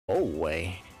Oh,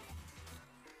 way.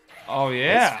 Oh,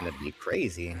 yeah. It's gonna be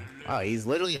crazy. Wow, he's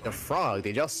literally a frog.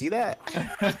 Did y'all see that?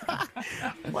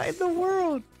 What in the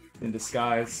world? In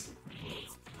disguise.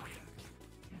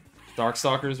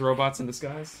 Darkstalkers, robots in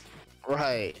disguise.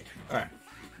 Right. Alright.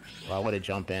 Well, I want to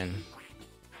jump in.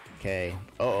 Okay.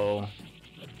 Uh-oh.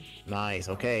 Nice.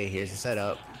 Okay, here's the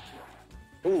setup.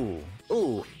 Ooh.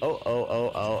 Ooh.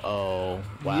 Oh.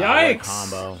 Wow. Yikes! What a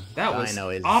combo. That was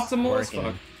DaiAndOh is optimal as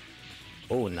working. fuck.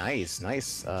 Oh, nice.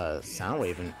 Nice sound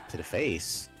waving to the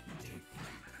face.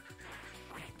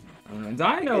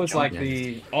 DaiAndOh is like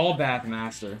the all-bath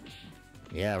master.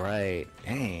 Yeah, right.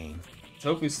 Dang.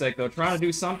 Tofu Steak, though, trying to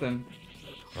do something.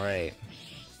 Right.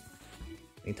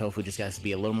 I think Tofu just has to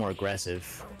be a little more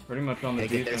aggressive. Pretty much on the They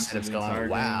get their defense. setups going.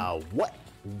 Wow. What?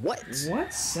 What?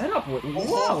 What setup?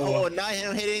 Whoa! Oh, not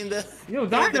him hitting the. Yo,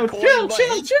 hitting the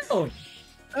DaiAndOh, chill!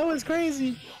 That was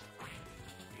crazy.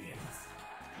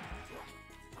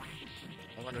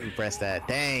 I wonder if he pressed that.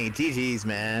 Dang, GG's,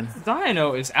 man.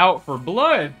 DaiAndOh is out for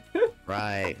blood.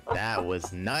 Right. That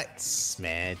was nuts,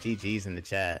 man. GG's in the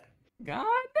chat. God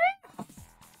damn.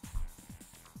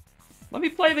 Let me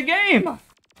play the game.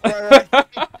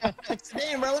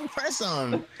 Damn, bro, let me press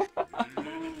him.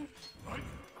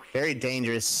 Very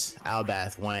dangerous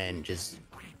Albath when just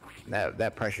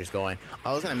that pressure's going.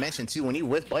 I was gonna mention too, when you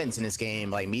whip buttons in this game,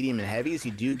 like medium and heavies,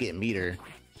 you do get meter.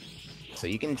 So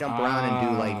you can jump around and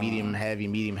do like medium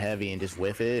heavy, and just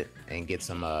whiff it and get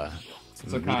some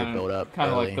meter build up.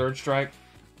 Kind of like third strike.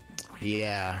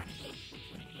 Yeah.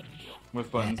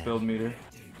 With buttons build meter.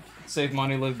 Save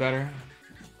money, live better.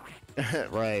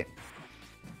 Right.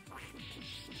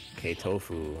 Okay,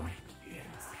 Tofu.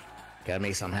 Gotta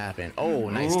make something happen. Oh,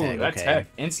 nice tag. That's okay. tech.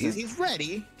 Instant. He's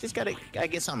ready. Just gotta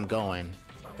get something going.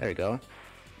 There we go.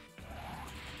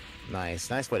 Nice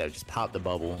way to just pop the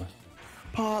bubble.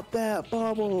 Pop that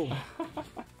bubble.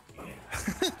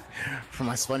 For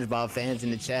my SpongeBob fans in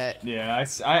the chat. Yeah,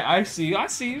 I see you.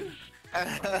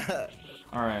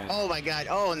 All right. Oh my God.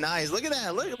 Oh, nice. Look at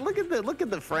that. Look at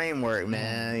the framework,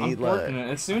 man.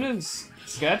 Unfortunate. As soon as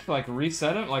Sketch like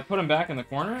reset him, like put him back in the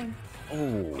corner,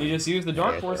 you just use the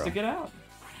Dark Force to get out.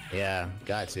 Yeah,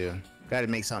 got to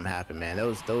make something happen, man.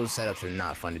 Those setups are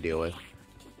not fun to deal with.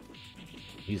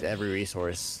 Use every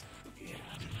resource.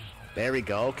 There we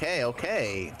go.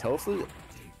 Okay. Tofu.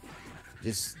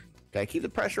 Just gotta keep the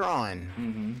pressure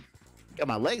on. Got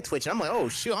my leg twitching. I'm like, oh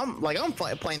shoot. I'm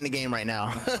playing the game right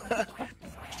now.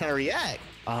 Trying to react.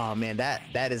 Oh man,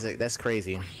 that's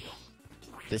crazy.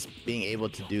 Just being able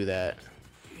to do that.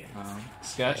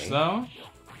 Sketch though.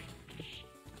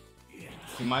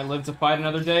 He might live to fight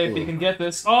another day if he can get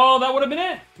this. Oh, that would have been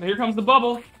it. Here comes the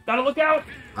bubble. Gotta look out.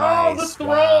 Nice. Oh, the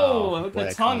throw. Wow.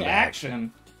 The tongue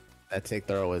action. That take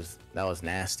throw was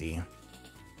nasty.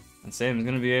 And Saban's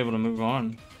gonna be able to move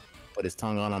on. Put his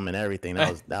tongue on him and everything. That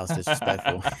was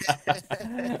disrespectful.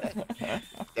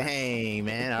 Dang,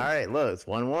 man. All right, look, it's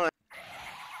 1-1. All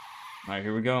right,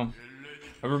 here we go.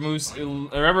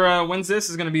 Whoever wins this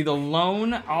is gonna be the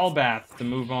lone Albath to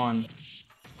move on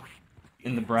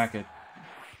in the bracket.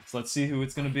 So let's see who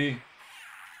it's gonna be.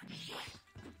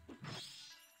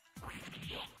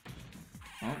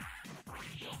 Oh,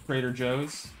 Trader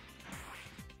Joe's.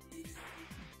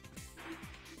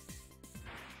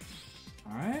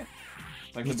 All right.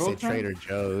 Like they're both Trader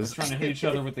Joe's. trying to hit each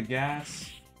other with the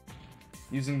gas,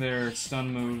 using their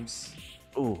stun moves.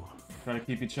 Ooh. Try to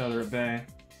keep each other at bay.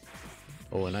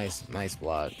 Oh, a nice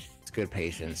block. It's good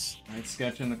patience. All right,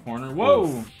 Sketch in the corner. Whoa!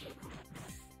 Oof.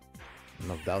 I don't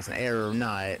know if that was an error or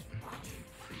not.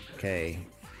 Okay.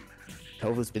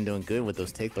 Tofu's been doing good with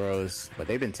those take throws, but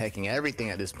they've been taking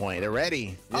everything at this point. They're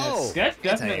ready. Yeah, Sketch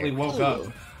definitely woke up.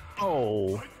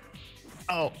 Oh.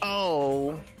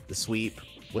 The sweep.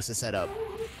 What's the setup?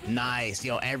 Nice.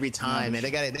 Yo, every time, man.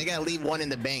 They gotta leave one in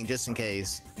the bank just in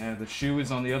case. Yeah, the shoe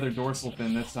is on the other dorsal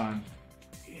fin this time.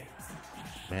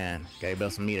 Man, gotta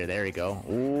build some meter. There we go.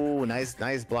 Ooh, nice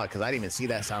block, because I didn't even see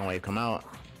that sound wave come out.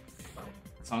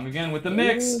 Tongue again with the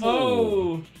mix. Ooh.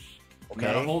 Oh! Okay,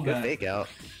 Gotta hold good that. fake out.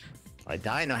 Alright,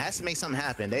 DaiAndOh has to make something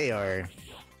happen. They are...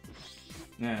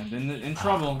 Yeah, in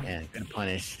trouble. Man, good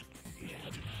punish.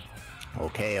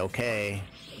 Okay.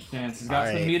 Chance, he's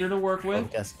got some meter to work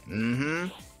with.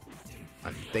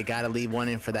 They gotta leave one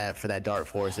in for that Dark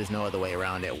Force. There's no other way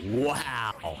around it.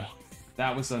 Wow.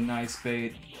 That was a nice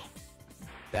bait.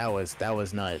 That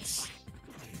was nuts.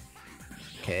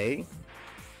 Okay,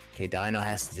 DaiAndOh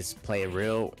has to just play a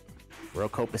real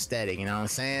copacetic, you know what I'm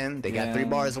saying? They got 3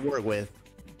 bars to work with.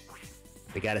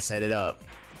 They gotta set it up.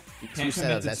 You can't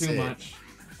commit to too much.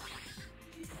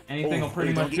 Anything will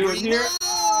pretty much do it here.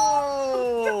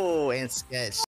 Oh, and Sketch.